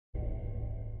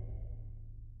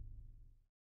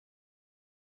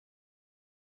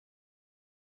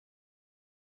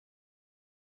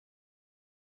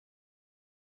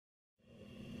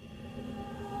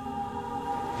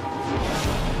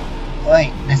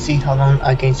Alright, let's see how long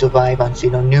I can survive on Shi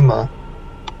No Numa.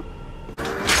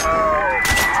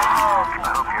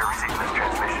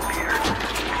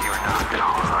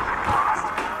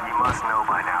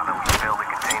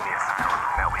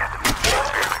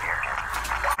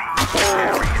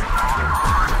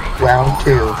 Round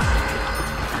 2.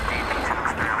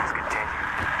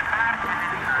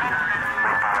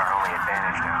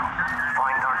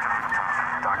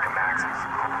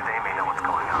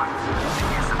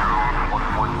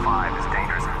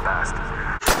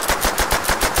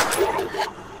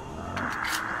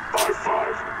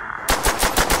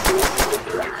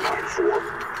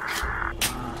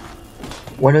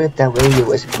 Wonder if that radio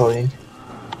was recording.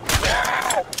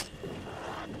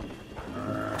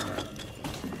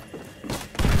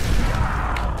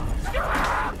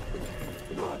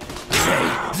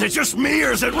 Is it just me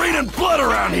or is it raining blood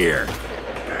around here?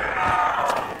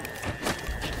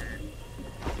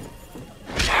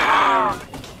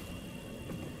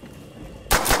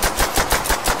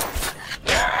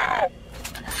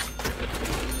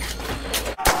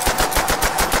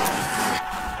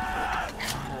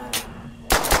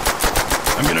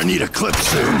 I'm gonna need a clip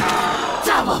soon.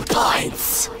 Double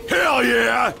points! Hell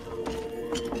yeah!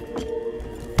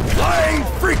 Flying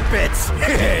freak bits!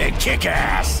 Kick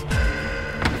ass!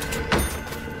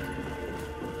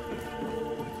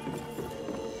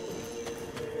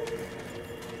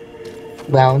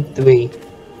 Round 3.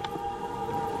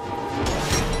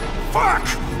 Fuck!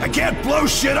 I can't blow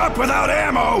shit up without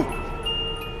ammo!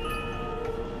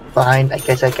 Fine, I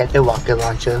guess I get the rocket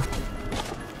launcher.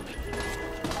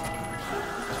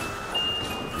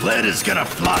 Lead is gonna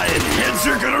fly and heads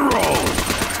are gonna roll!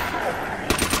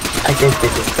 I guess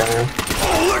this is better.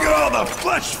 Oh, look at all the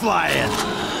flesh flying!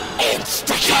 It's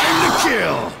the Time to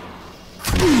kill!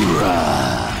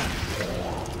 Hoorah!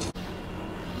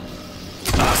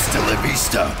 Hasta la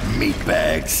vista,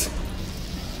 meatbags!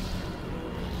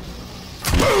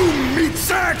 Boom, meat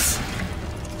sacks!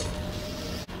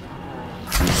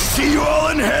 See you all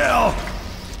in hell!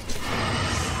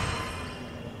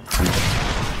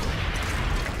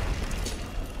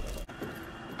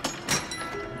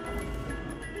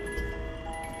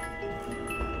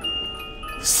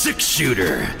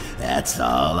 Six-shooter, that's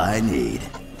all I need.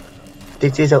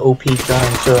 This is an OP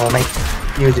gun, so I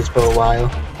might use this for a while.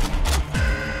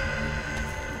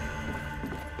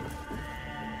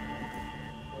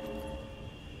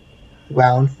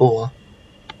 Round 4.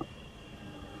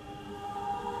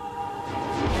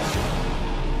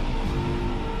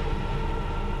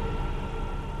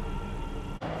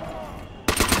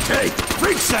 Hey,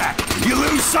 freak sack! You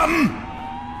lose something?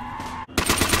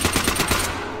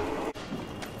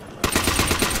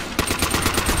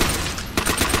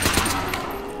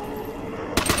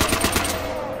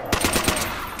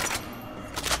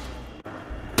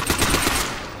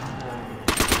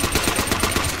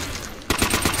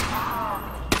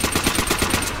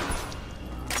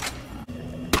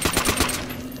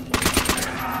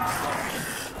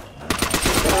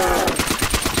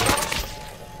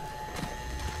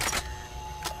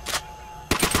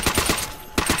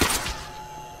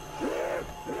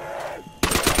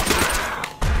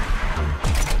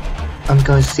 I'm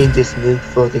gonna save this move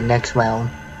for the next round.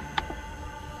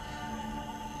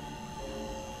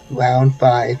 Round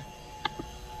 5.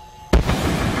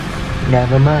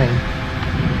 Never mind.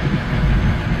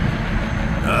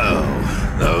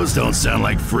 Oh, those don't sound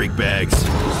like freak bags.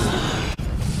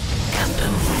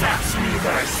 Captain, fetch me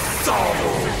their soul!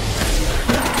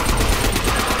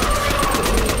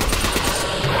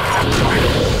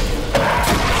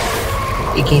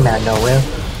 It came out of nowhere.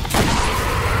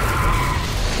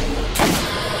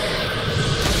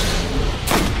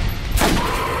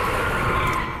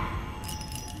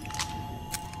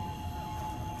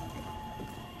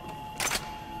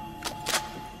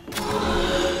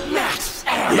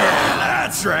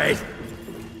 That's right.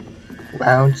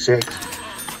 Round 6.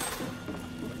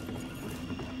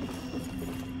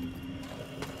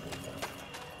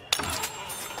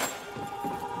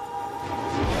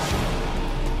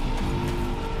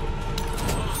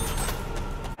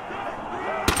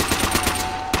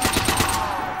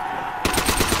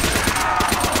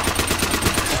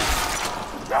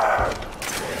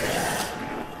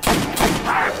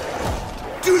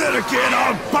 Do that again,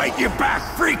 I'll bite you back,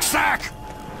 freak sack!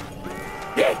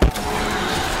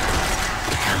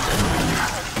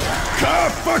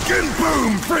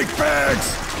 Ka-fucking-boom, freak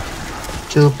bags!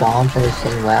 2 bombs in the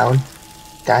same round.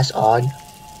 That's odd.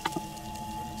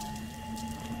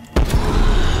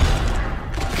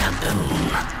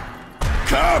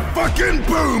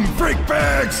 Ka-fucking-boom, freak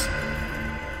bags!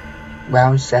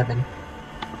 Round 7.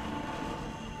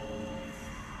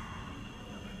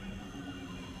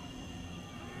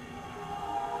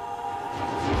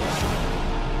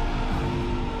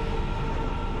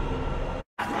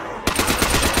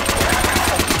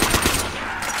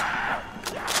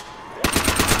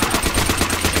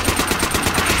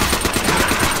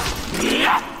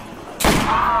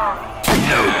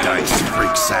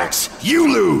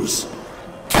 You lose!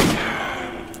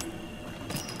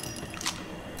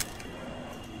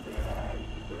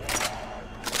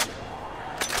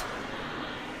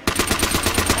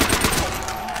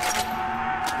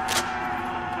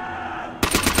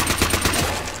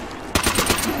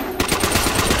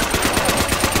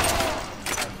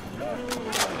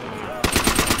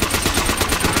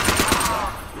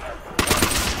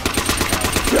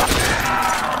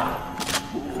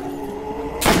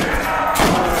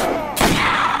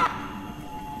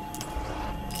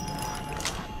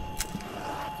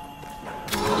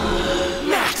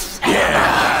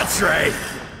 Right.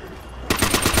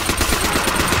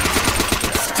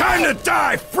 It's time to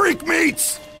die, freak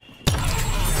meats!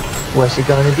 What's it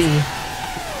gonna be?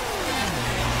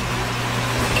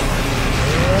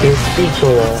 His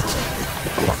feature.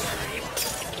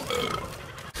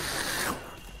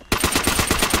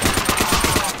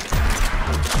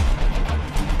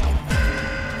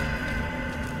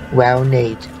 Round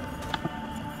 8.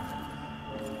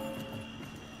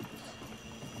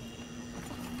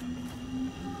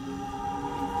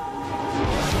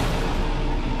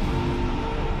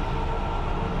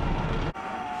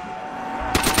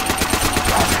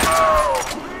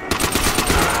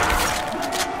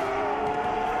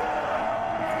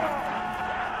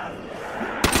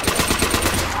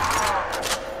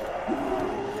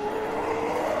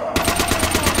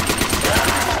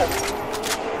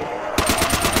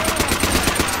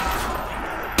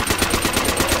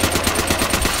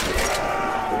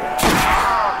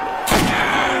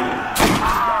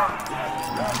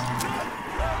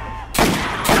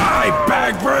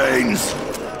 Bag brains!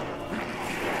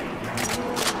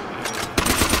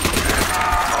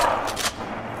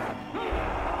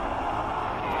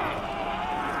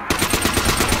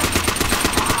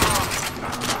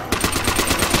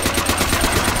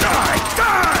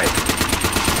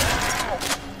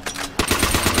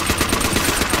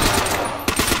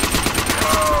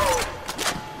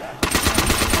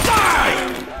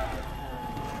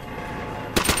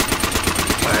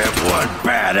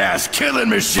 Badass killing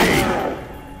machine!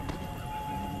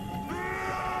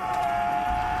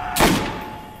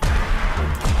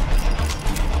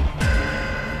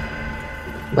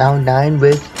 Round 9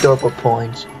 with double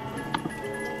points.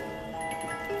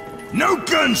 No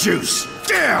gun juice!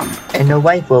 Damn! And a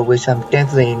rifle, which I'm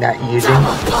definitely not using.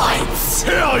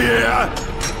 Hell yeah!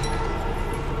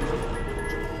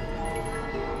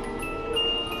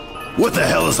 What the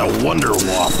hell is a Wonder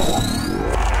Waffle?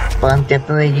 But I'm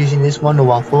definitely using this Wonder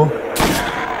Waffle. You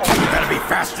gotta be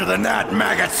faster than that,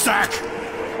 maggot sack!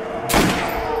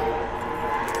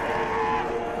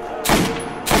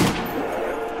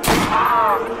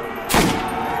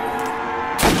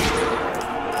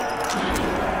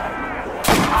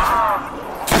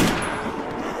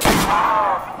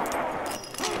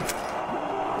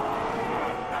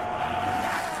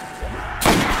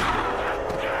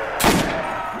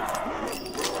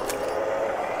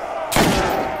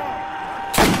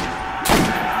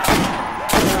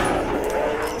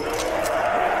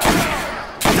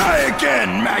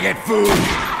 Again, maggot food!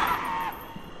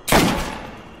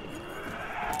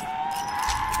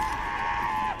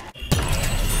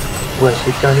 What's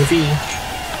it gonna be?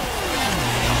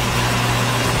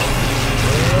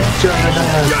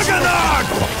 Juggernaut!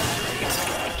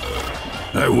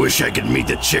 I wish I could meet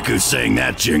the chick who sang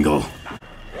that jingle.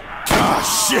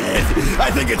 Oh shit! I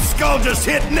think its skull just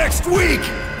hit next week!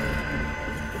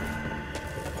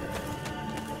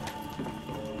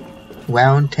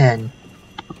 Round 10.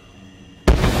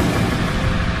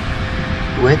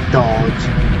 With dogs.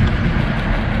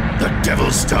 The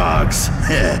Devil's Dogs.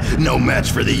 No match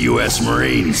for the U.S.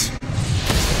 Marines.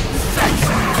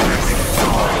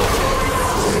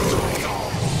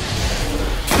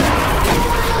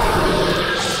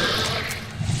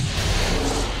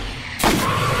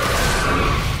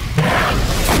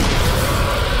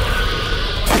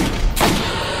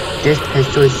 This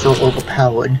pistol is so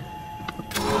overpowered.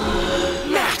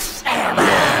 Max ammo.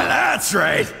 Yeah, that's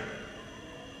right.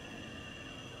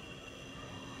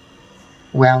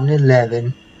 Round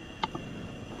 11.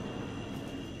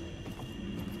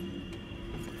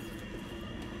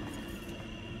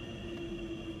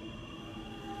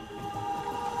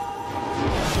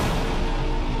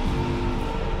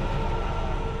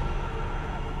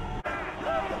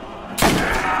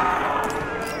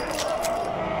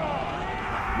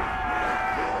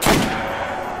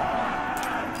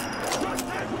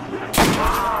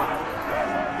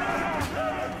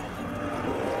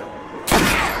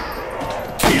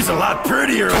 He's a lot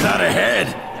prettier without a head.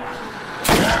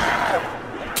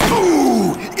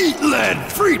 Ooh, eat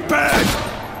lead, freak bag.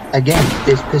 Again,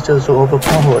 this pistol is so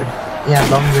overpowered. Yeah,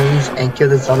 long range and kill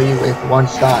the zombie with one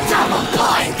shot. Double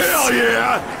points! Hell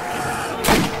yeah!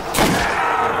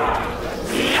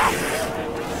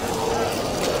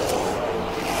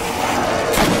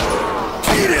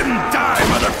 Eat him, die,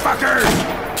 motherfucker!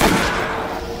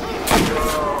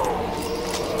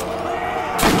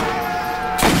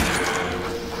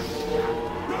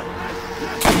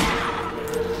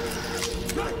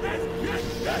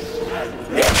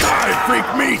 Die, freak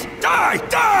meat! Die!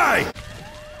 Die!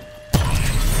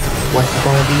 What's it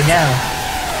gonna be now?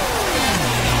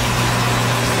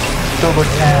 Double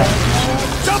tap.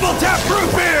 Double tap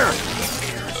root beer!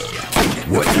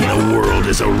 What in the world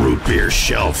is a root beer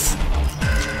shelf?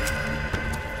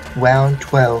 Round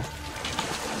 12.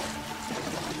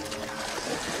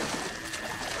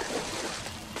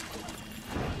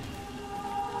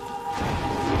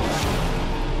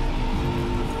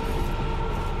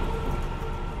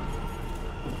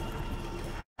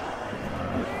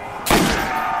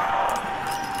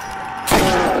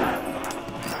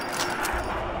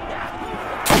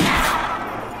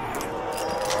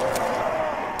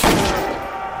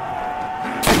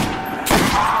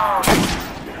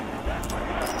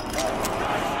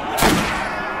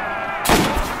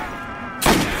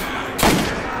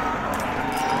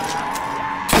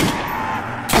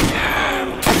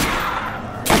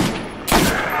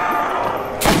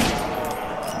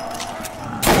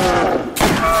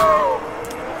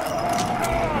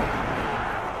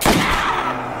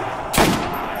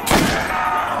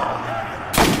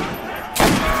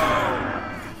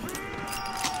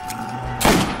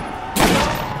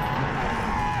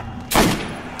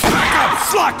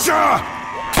 Slotcha!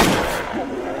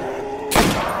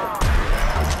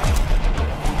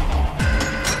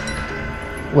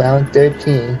 Round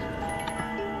 13.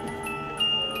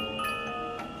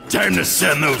 Time to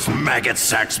send those maggot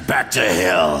sacks back to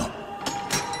hell.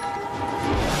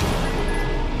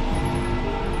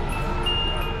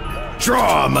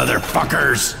 Draw,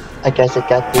 motherfuckers! I guess I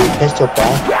got the pistol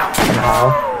back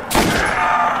somehow.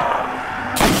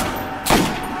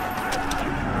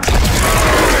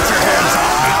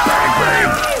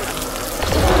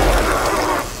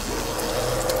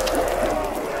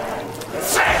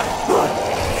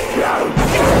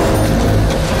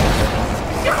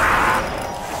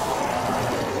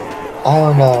 I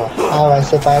don't know how I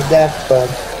survived that, but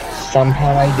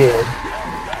somehow I did.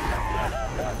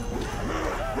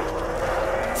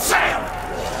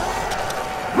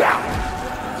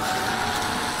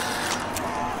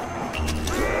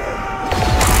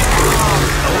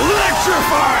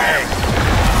 Electrifying!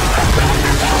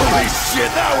 Holy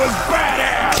shit, that was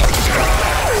badass!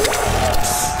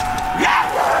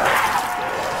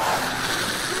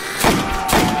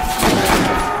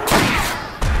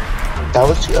 That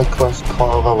was a close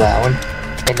call of a round,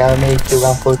 and now I made it to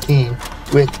round 14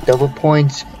 with double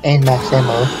points and max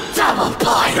ammo. Double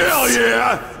points! Hell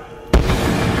yeah!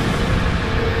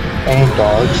 And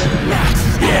dogs.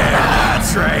 Yeah,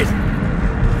 that's right!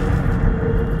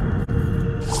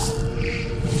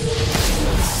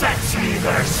 Set me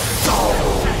their soul!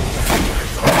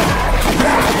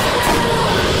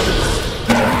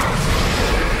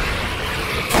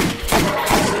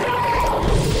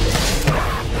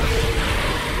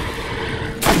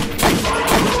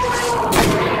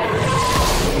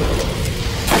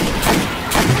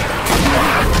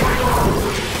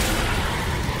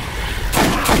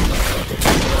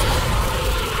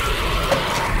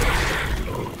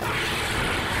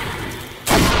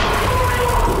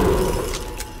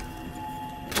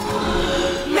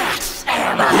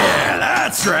 Yeah,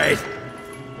 that's right!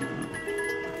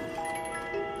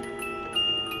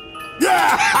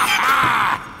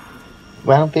 Yeah!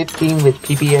 Round 15 with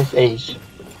PPS Ace.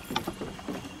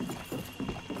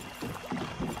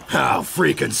 How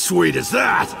freaking sweet is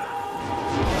that?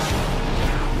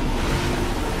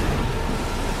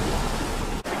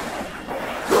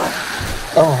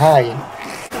 Oh, hi.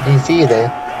 Didn't see you there.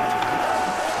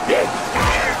 Get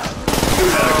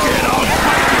on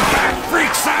back,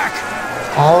 freak sack!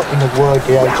 How in the world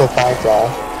did I survive that?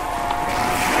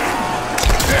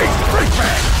 Hey, freak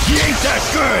bag! He ain't that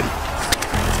good!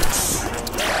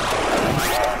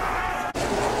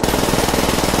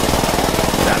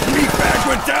 That meat bag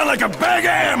went down like a bag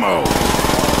of ammo!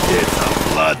 It's a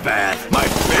bloodbath, my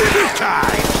favorite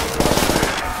kind!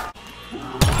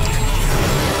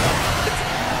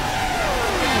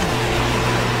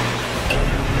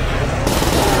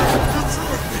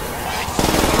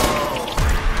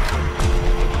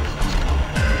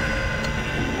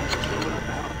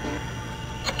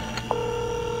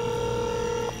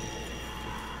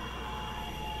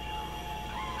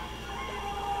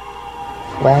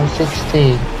 Round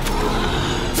 16.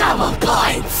 Double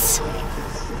points!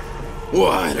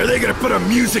 What? Are they gonna put a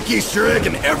music Easter egg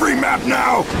in every map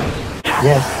now?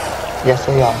 Yes. Yes,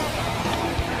 they are.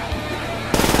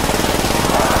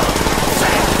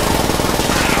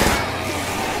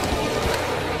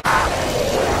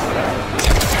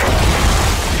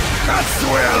 That's the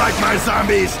way I like my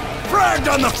zombies! Fragged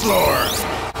on the floor!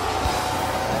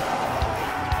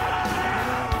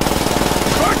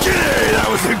 Okay, that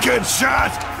was a good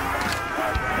shot!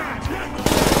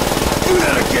 Do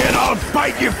that again, I'll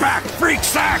bite you back, freak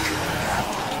sack!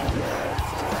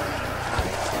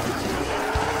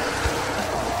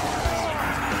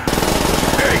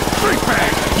 Hey, freak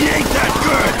bag, you ain't that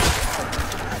good!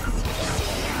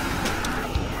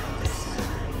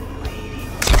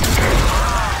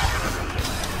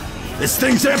 This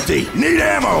thing's empty! Need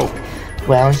ammo!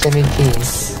 Round 17.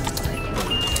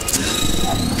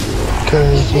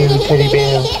 Cause you teddy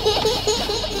bear.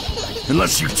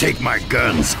 Unless you take my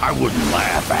guns, I wouldn't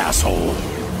laugh, asshole.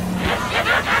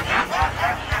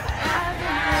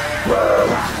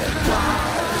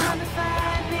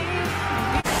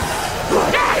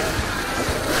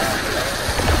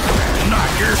 Not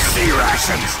your sea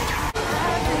rations!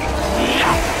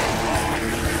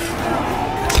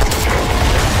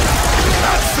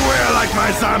 That's the way I like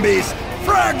my zombies!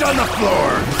 Fragged on the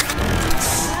floor!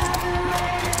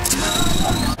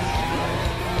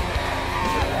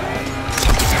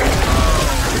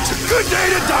 Good day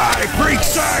to die, freak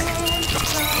sack!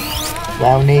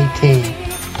 Round 18.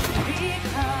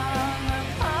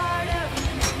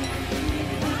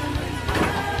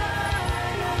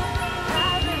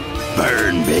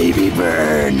 Burn, baby,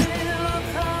 burn!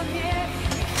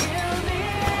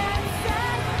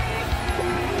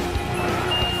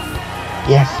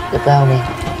 Yes, the bounty.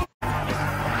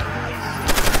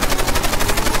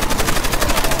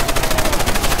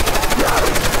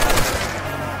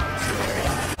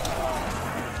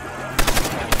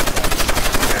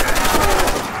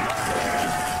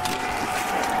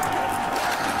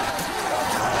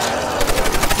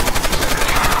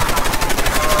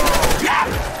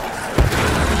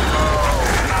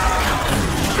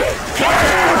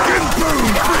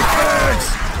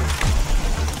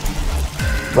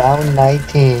 Round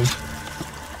 19.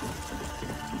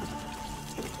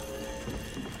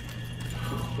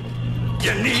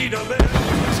 You need a lift?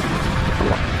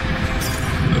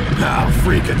 How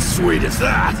freaking sweet is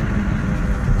that?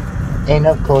 And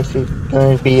of course it's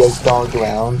going to be a dog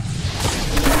round.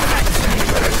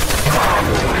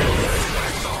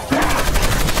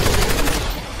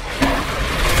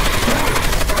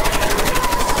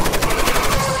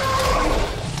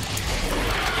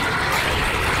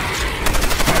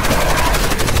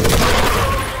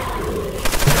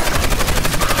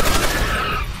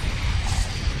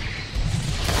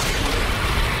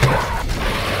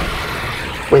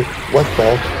 Wait, what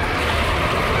the?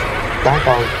 That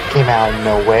dog came out of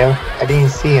nowhere. I didn't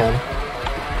see him.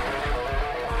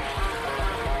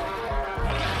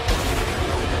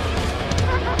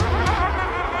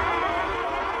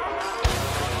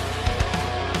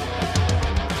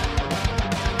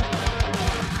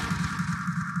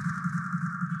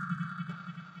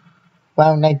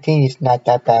 Round 19 is not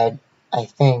that bad, I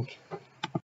think.